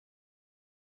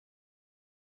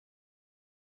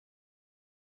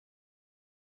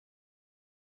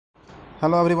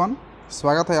Hello everyone,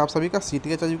 स्वागत है आप सभी का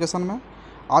CTH एजुकेशन में।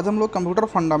 आज हम लोग कंप्यूटर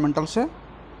फंडामेंटल से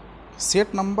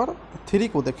सेट नंबर 3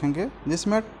 को देखेंगे,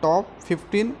 जिसमें टॉप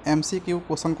 15 MCQ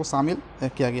क्वेश्चन को शामिल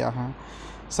किया गया है।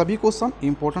 सभी क्वेश्चन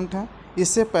इम्पोर्टेंट हैं।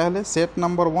 इससे पहले सेट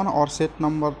नंबर 1 और सेट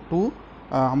नंबर 2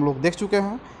 हम लोग देख चुके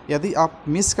हैं। यदि आप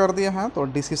मिस कर दिए हैं तो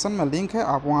डिस्क्रिप्शन में लिंक है,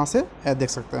 आप वहां से देख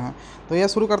सकते हैं। तो यह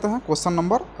शुरू करते हैं क्वेश्चन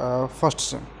नंबर फर्स्ट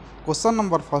से। क्वेश्चन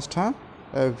नंबर फर्स्ट है,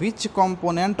 विच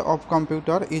component of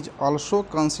computer is also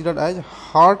considered as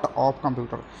heart of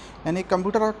computer. यानी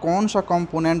कंप्यूटर का कौन सा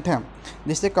कंपोनेंट है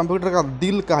जिसे कंप्यूटर का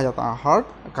दिल कहा जाता है, हार्ट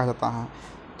कहा जाता है।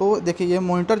 तो देखिए, ये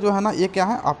मॉनिटर जो है ना, ये क्या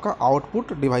है, आपका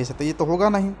आउटपुट डिवाइस है, तो ये तो होगा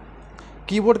नहीं।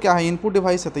 कीबोर्ड क्या है, इनपुट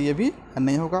डिवाइस है, तो ये भी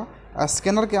नहीं होगा।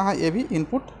 स्कैनर क्या है, ये भी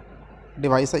इनपुट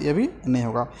डिवाइस है, ये भी नहीं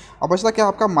होगा। अब बचता क्या,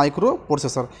 आपका माइक्रो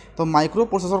प्रोसेसर। तो माइक्रो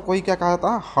प्रोसेसर को ही क्या कहा जाता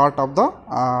है, हार्ट ऑफ द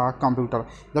कंप्यूटर।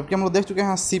 जबकि हम लोग देख चुके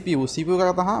हैं CPU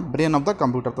क्या कहता है, ब्रेन ऑफ द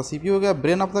कंप्यूटर। तो CPU हो गया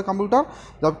ब्रेन ऑफ द कंप्यूटर,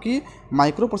 जबकि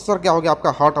माइक्रो प्रोसेसर क्या हो गया,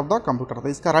 आपका हार्ट ऑफ द कंप्यूटर। तो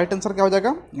इसका राइट आंसर क्या हो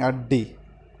जाएगा, D.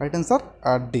 Right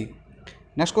answer D.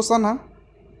 Next question है,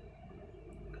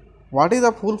 what is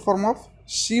the full form of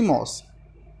CMOS।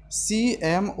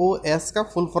 CMOS का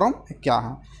फुल फॉर्म क्या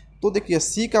है। तो देखिए,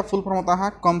 C का फुल फॉर्म होता है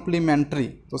कॉम्प्लीमेंट्री।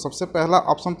 तो सबसे पहला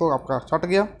ऑप्शन तो आपका छट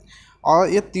गया, और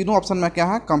ये तीनों ऑप्शन में क्या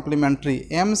है, कॉम्प्लीमेंट्री।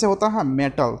 M से होता है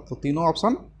मेटल, तो तीनों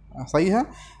ऑप्शन सही है।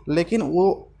 लेकिन वो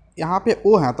यहाँ पे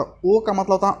O है, तो O का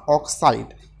मतलब होता है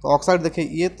ऑक्साइड। तो ऑक्साइड देखिए,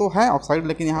 ये तो है ऑक्साइड,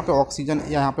 लेकिन यहाँ पे ऑक्सीजन,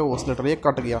 यहाँ पे ऑक्सीलेटर, ये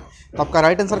कट गया। तो आपका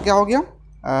राइट आंसर क्या हो गया,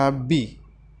 B।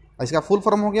 इसका फुल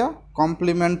फॉर्म हो गया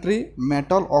complementary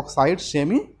metal oxide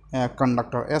semi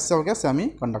conductor. S से हो गया सेमी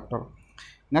कंडक्टर।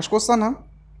 नेक्स्ट क्वेश्चन है,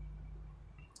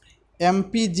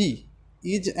 MPG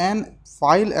is an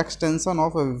file extension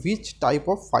of which type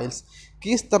of files.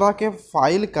 किस तरह के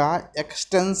फाइल का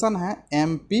एक्सटेंशन है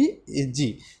MPG।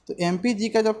 तो MPG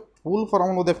का जब फुल फॉर्म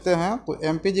हम लोग देखते हैं, तो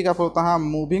MPG का होता है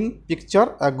moving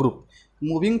picture group.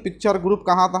 Moving picture group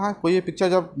कहाँ आता है, कोई पिक्चर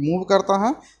जब मूव करता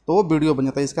है तो वो वीडियो बन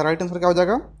जाता है। इसका राइट आंसर क्या हो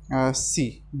जाएगा, C,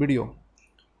 वीडियो।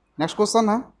 नेक्स्ट क्वेश्चन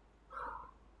है,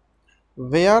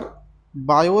 where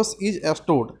BIOS is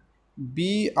stored.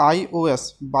 BIOS,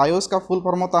 BIOS का फुल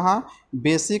फॉर्म होता है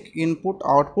basic input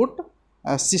output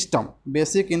system.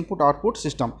 Basic input output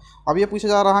system. अब ये पूछा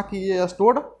जा रहा है कि ये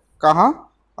स्टोर्ड कहाँ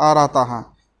रहता है,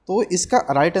 तो इसका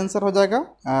राइट आंसर हो जाएगा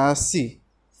C,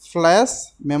 flash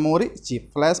memory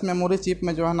chip. Flash memory chip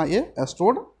में जो है ना, ये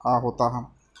स्टोर्ड होता है।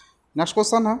 नेक्स्ट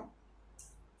क्वेश्चन है,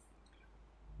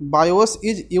 BIOS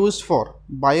is use for.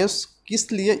 BIOS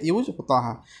किस लिए यूज होता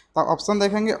है। तो ऑप्शन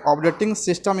देखेंगे, ऑपरेटिंग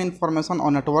सिस्टम इंफॉर्मेशन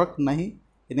और नेटवर्क, नहीं,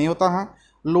 ये नहीं होता है।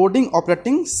 Loading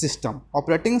operating system.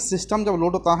 Operating system जब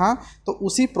लोड होता है तो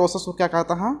उसी प्रोसेस को क्या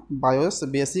कहता है, BIOS,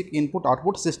 basic input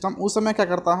output system. उस समय क्या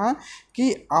करता है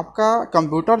कि आपका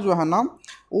कंप्यूटर जो है ना,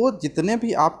 वो जितने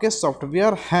भी आपके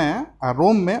सॉफ्टवेयर हैं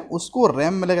रोम में, उसको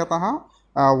रैम में ले जाता है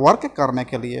वर्क करने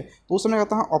के लिए। तो उस समय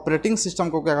कहता है ऑपरेटिंग सिस्टम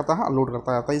को क्या कहता है, लोड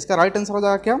करता है। तो इसका राइट आंसर हो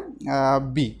जाएगा क्या,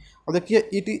 B। और देखिए,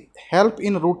 इट हेल्प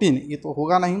इन रूटीन, ये तो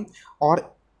होगा नहीं। और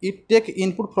it take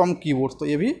input from keyboard, तो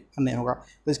ये भी नहीं होगा।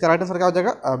 तो इसका राइट आंसर क्या हो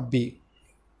जाएगा, B।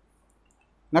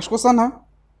 नेक्स्ट क्वेश्चन है,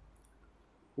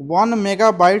 1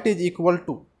 megabyte is equal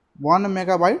to. 1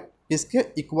 megabyte इसके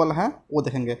इक्वल है, वो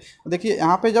देखेंगे। देखिए,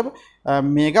 यहाँ पे जब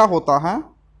मेगा होता है,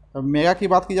 मेगा की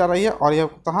बात की जा रही है, और यह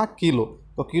होता है किलो।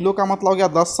 तो किलो का मतलब हो गया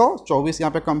 1024।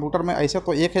 यहाँ पे कंप्यूटर में ऐसे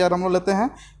तो 1000 हम लोग लेते हैं,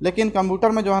 लेकिन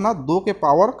कंप्यूटर में जो है ना, 2 के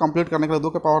पावर कंप्लीट करने के लिए 2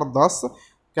 के पावर 10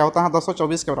 क्या होता है,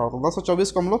 1024 के बराबर। तो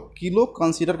 1024 को हम लोग किलो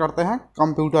कंसीडर करते हैं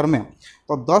कंप्यूटर में।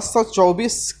 तो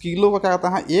 1024 किलो को क्या कहते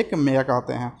हैं, 1 मेगा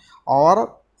कहते हैं।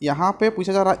 और यहाँ पे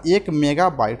पूछा जा रहा है 1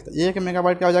 मेगाबाइट। तो 1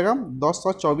 मेगाबाइट क्या हो जाएगा,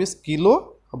 1024 किलो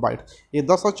बाइट। ये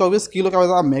 1024 किलो का हो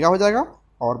जाएगा, मेगा हो जाएगा,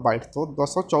 और बाइट तो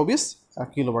 1024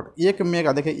 किलोबाइट। 1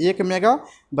 मेगा, देखिए 1 मेगा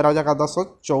बराबर हो जाएगा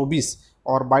 1024,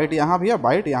 और बाइट यहाँ भी है,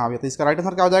 बाइट यहाँ भी है। तो इसका राइट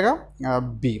आंसर क्या हो जाएगा,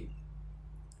 B।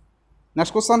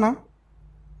 नेक्स्ट क्वेश्चन है,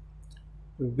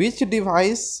 विच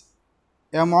device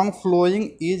among following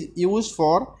is use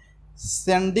for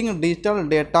sending digital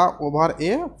data over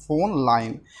A phone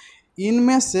line.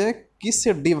 इनमें से किस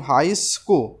डिवाइस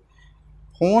को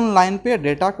फोन लाइन पे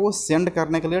डेटा को सेंड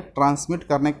करने के लिए, ट्रांसमिट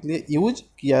करने के लिए यूज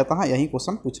किया जाता है, यही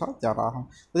क्वेश्चन पूछा जा रहा है।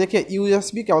 तो देखिए,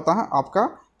 USB क्या होता है, आपका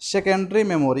सेकेंडरी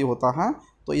मेमोरी होता है,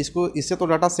 तो इससे तो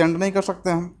डाटा सेंड नहीं कर सकते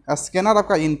हैं। स्कैनर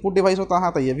आपका इनपुट डिवाइस होता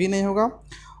है, तो ये भी नहीं होगा।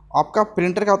 आपका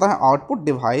प्रिंटर क्या होता है, आउटपुट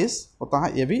डिवाइस होता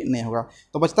है, ये भी नहीं होगा।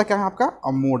 तो बचता क्या है आपका,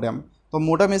 मोडेम। तो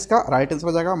मोडेम इसका राइट आंसर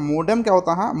हो जाएगा। मोडेम क्या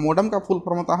होता है, मोडेम का फुल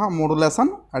फॉर्म होता है मॉड्यूलेशन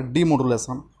और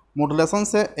डीमॉड्यूलेशन। मॉड्यूलेशन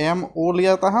से MO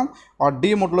लिया जाता है, और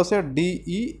डी मॉड्यूलो से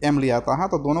DEM लिया जाता है।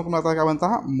 तो दोनों को मिलाता है क्या बनता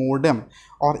है, मोडेम।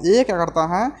 और ये क्या करता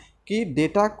है कि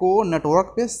डेटा को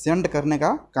नेटवर्क पे सेंड करने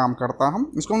का काम करता है।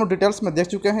 हम इसको हम लोग डिटेल्स में देख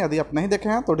चुके हैं, यदि आप नहीं देखे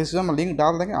हैं तो डिस्क्रिप्शन में लिंक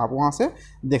डाल देंगे, आप वहाँ से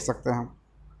देख सकते हैं।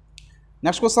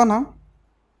 नेक्स्ट क्वेश्चन है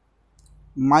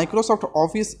Microsoft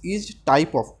office is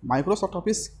type of, Microsoft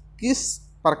office किस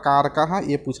प्रकार का है,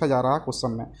 ये पूछा जा रहा है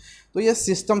क्वेश्चन में। तो ये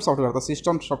सिस्टम सॉफ्टवेयर था,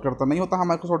 सिस्टम सॉफ्टवेयर तो नहीं होता है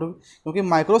माइक्रोसॉफ्ट, क्योंकि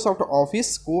माइक्रोसॉफ्ट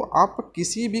ऑफिस को आप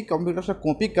किसी भी कंप्यूटर से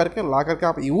कॉपी करके ला करके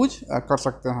आप यूज कर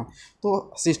सकते हैं,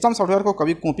 तो सिस्टम सॉफ्टवेयर को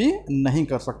कभी कॉपी नहीं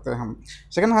कर सकते हम।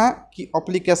 सेकंड है कि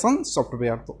एप्लीकेशन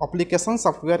सॉफ्टवेयर, तो एप्लीकेशन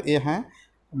सॉफ्टवेयर ये है,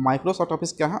 माइक्रोसॉफ्ट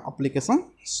ऑफिस क्या है, एप्लीकेशन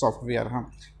सॉफ्टवेयर है,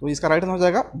 तो इसका राइट आंसर हो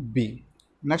जाएगा बी।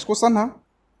 नेक्स्ट क्वेश्चन है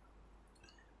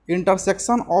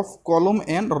intersection of column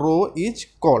and row is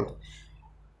called,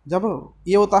 जब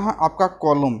ये होता है आपका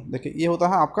कॉलम, देखिए ये होता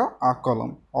है आपका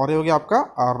कॉलम और ये हो गया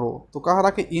आपका रो, तो कह रहा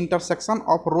कि intersection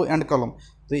of row and column,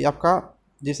 तो ये आपका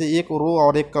जैसे एक रो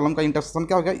और एक कॉलम का इंटरसेक्शन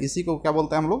क्या हो गया, इसी को क्या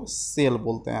बोलते हैं हम लोग, सेल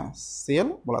बोलते हैं, सेल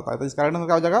बोला था, तो इसका राइट आंसर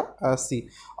क्या हो जाएगा सी।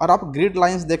 और आप ग्रिड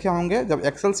लाइंस देखे होंगे जब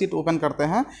एक्सेल सीट ओपन करते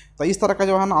हैं तो इस तरह का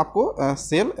जो है ना आपको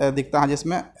सेल दिखता है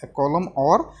जिसमें कॉलम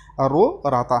और रो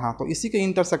रहता है, तो इसी के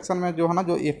इंटरसेक्शन में जो है ना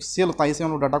जो एक सेल होता है इसे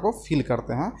हम लोग डाटा को फिल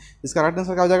करते हैं, इसका राइट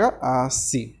आंसर क्या हो जाएगा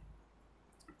सी।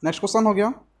 नेक्स्ट क्वेश्चन हो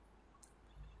गया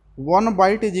 1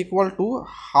 bite is equal to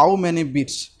how many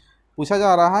bits, पूछा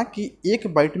जा रहा है कि एक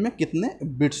बाइट में कितने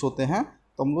बिट्स होते हैं,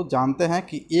 तो हम लोग जानते हैं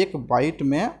कि एक बाइट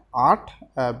में 8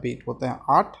 बिट होते हैं,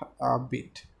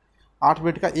 8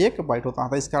 बिट का एक बाइट होता है,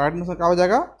 तो इसका राइट आंसर क्या हो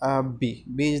जाएगा B,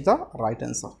 B is the right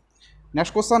answer.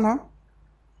 Next question है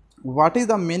what is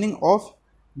the meaning of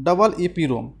double E P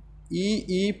ROM,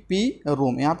 E P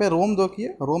ROM, यहाँ पे रोम जो कि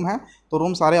रोम है तो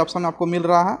रोम सारे ऑप्शन में आपको मिल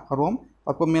रहा है रोम,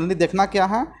 आपको मेनली देखना क्या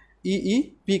है ई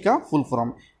पी का फुल फॉर्म,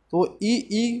 तो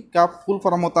ई का फुल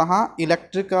फॉर्म होता है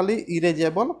इलेक्ट्रिकली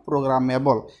इरेजेबल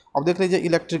प्रोग्रामेबल। अब देख लीजिए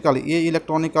इलेक्ट्रिकली, ये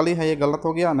इलेक्ट्रॉनिकली है, ये गलत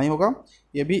हो गया, नहीं होगा,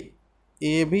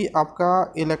 ये भी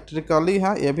आपका इलेक्ट्रिकली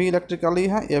है, ये भी इलेक्ट्रिकली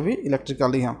है, ये भी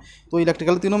इलेक्ट्रिकली है, तो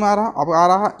इलेक्ट्रिकल तीनों में आ रहा। अब आ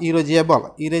रहा इरेजेबल,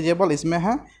 इरेजेबल इसमें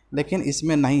है लेकिन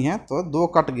इसमें नहीं है, तो 2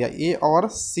 कट गया, ए और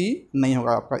सी नहीं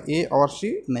होगा आपका, ए और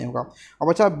सी नहीं होगा। अब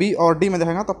अच्छा बी और डी में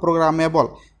देखेंगे तो प्रोग्रामेबल,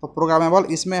 तो प्रोग्रामेबल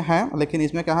इसमें है लेकिन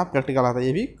इसमें क्या है प्रैक्टिकल आता है,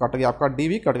 ये भी कट गया आपका, डी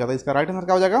भी कट गया, तो इसका राइट आंसर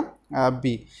क्या हो जाएगा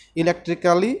B,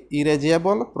 electrically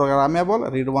erasable programmable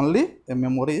read only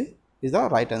memory is the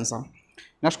right answer.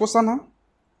 Next question है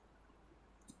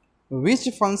विच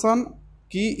फंक्शन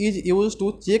की is use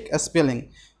to check spelling,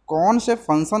 कौन से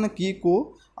फंक्शन की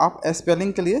को आप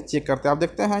स्पेलिंग के लिए चेक करते हैं। आप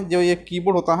देखते हैं जो ये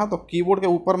कीबोर्ड होता है तो कीबोर्ड के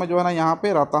ऊपर में जो है ना यहाँ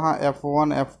पे रहता है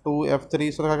F1 F2 F3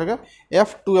 इस तरह का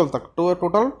F12 तक, तो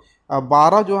टोटल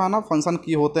 12 जो है ना फंक्शन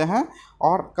की होते हैं,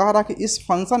 और कह रहा कि इस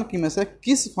फंक्शन की में से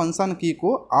किस फंक्शन की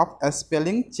को आप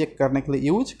स्पेलिंग चेक करने के लिए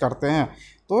यूज करते हैं,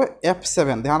 तो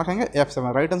F7, ध्यान रखेंगे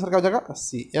F7, राइट आंसर क्या हो जाएगा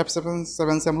सी, F7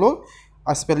 से हम लोग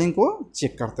स्पेलिंग को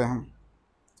चेक करते हैं।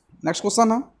 नेक्स्ट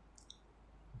क्वेश्चन है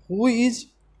who is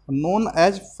known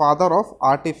as father of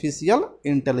artificial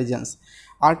intelligence,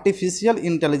 artificial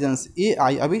intelligence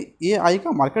AI, अभी AI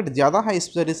का मार्केट ज़्यादा है, इस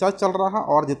पर रिसर्च चल रहा है,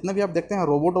 और जितने भी आप देखते हैं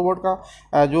रोबोट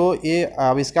का जो ये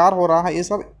आविष्कार हो रहा है ये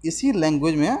सब इसी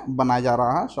लैंग्वेज में बनाया जा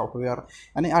रहा है सॉफ्टवेयर,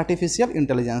 यानी आर्टिफिशियल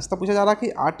इंटेलिजेंस। तो पूछा जा रहा है कि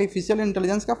आर्टिफिशियल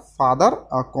इंटेलिजेंस का फादर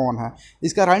कौन है,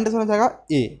 इसका राइट आंसर हो जाएगा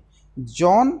ए,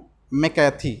 जॉन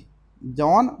मैकैथी,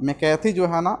 जॉन मैकैथी जो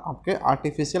है ना आपके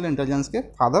आर्टिफिशियल इंटेलिजेंस के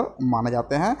फादर माने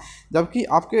जाते हैं, जबकि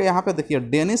आपके यहाँ पे देखिए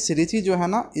डेनिस रिची जो है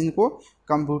ना इनको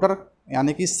कंप्यूटर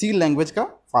यानी कि सी लैंग्वेज का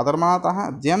फादर माना जाता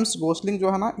है, जेम्स गोसलिंग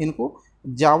जो है ना इनको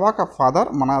जावा का फादर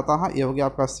माना जाता है, ये हो गया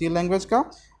आपका सी लैंग्वेज का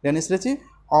डेनिस रिची,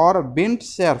 और विंड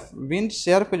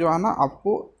शेर्फ जो है ना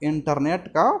आपको इंटरनेट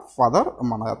का फादर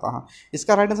माना जाता है।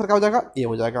 इसका राइट आंसर क्या हो जाएगा ए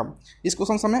हो जाएगा। इस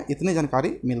क्वेश्चन से हमें इतनी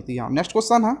जानकारी मिलती है। नेक्स्ट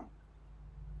क्वेश्चन है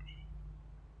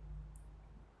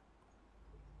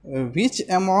विच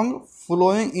among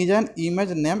following is an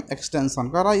image name extension,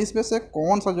 कह रहा है इसमें से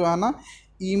कौन सा जो है ना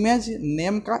इमेज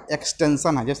नेम का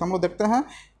एक्सटेंशन है। जैसे हम लोग देखते हैं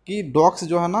कि डॉक्स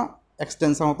जो है ना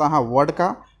एक्सटेंशन होता है वर्ड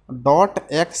का,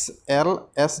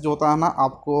 .xls जो होता है ना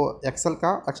आपको एक्सेल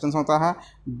का एक्सटेंशन होता है,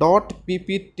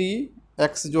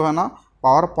 .pptx जो है ना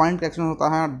पावर पॉइंट का एक्सटेंशन होता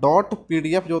है,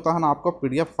 .pdf जो होता है ना आपको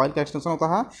PDF फाइल का एक्सटेंशन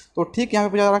होता है। तो ठीक यहाँ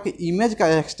पे पूछा जा रहा है कि इमेज का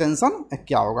एक्सटेंशन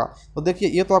क्या होगा, तो देखिए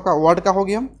ये तो आपका वर्ड का हो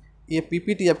गया, ये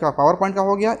PPT आपका पावर पॉइंट का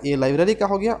हो गया, ये लाइब्रेरी का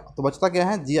हो गया, तो बचता क्या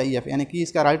है GIF, यानी कि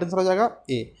इसका राइट आंसर हो जाएगा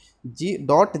ए,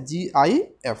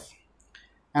 .gif।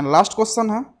 एंड लास्ट क्वेश्चन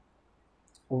है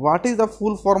what is the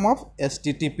full form of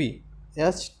HTTP,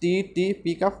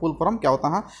 HTTP का फुल फॉर्म क्या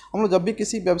होता है। हम लोग जब भी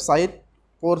किसी वेबसाइट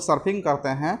पर सर्फिंग करते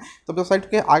हैं तो वेबसाइट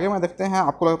के आगे में देखते हैं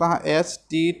आपको लगता है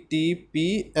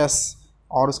HTTPS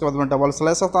और उसके बाद में डबल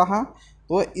स्लैश होता है,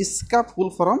 तो इसका फुल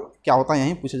फॉर्म क्या होता है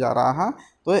यहीं पूछा जा रहा है।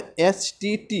 तो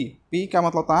HTTP का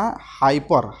मतलब होता है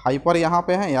हाइपर, हाइपर यहाँ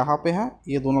पे है,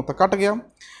 ये दोनों तो कट गया।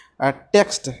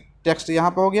 टेक्स्ट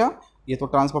यहाँ पे हो गया, ये तो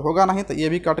ट्रांसफ़र होगा नहीं, तो ये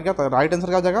भी कट गया, तो राइट आंसर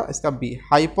क्या हो जाएगा इसका B,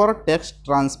 hyper text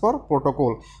transfer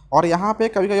protocol. और यहाँ पे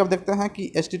कभी कभी आप देखते हैं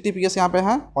कि HTTPS यहाँ पे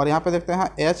है, और यहाँ पे देखते हैं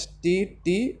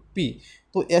HTTP।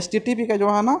 तो HTTP का जो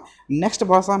है ना नेक्स्ट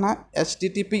वर्जन है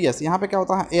HTTPS। यहाँ पे क्या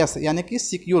होता है S, यानी कि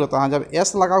सिक्योर होता है। जब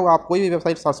S लगा हुआ आप कोई भी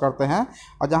वेबसाइट सर्च करते हैं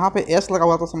और जहाँ पे S लगा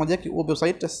हुआ तो समझिए कि वो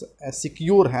वेबसाइट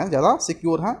सिक्योर है, ज़्यादा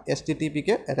सिक्योर है HTTP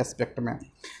के रेस्पेक्ट में।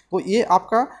 तो ये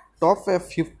आपका टॉप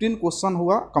 15 क्वेश्चन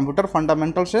हुआ कंप्यूटर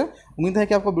फंडामेंटल से। उम्मीद है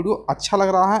कि आपको वीडियो अच्छा लग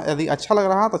रहा है। यदि अच्छा लग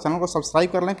रहा है तो चैनल को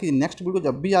सब्सक्राइब कर लें कि नेक्स्ट वीडियो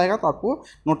जब भी आएगा तो आपको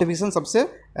नोटिफिकेशन सबसे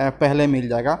पहले मिल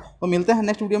जाएगा। तो मिलते हैं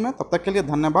नेक्स्ट वीडियो में, तब तक के लिए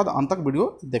धन्यवाद अंत तक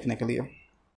वीडियो देखने के लिए।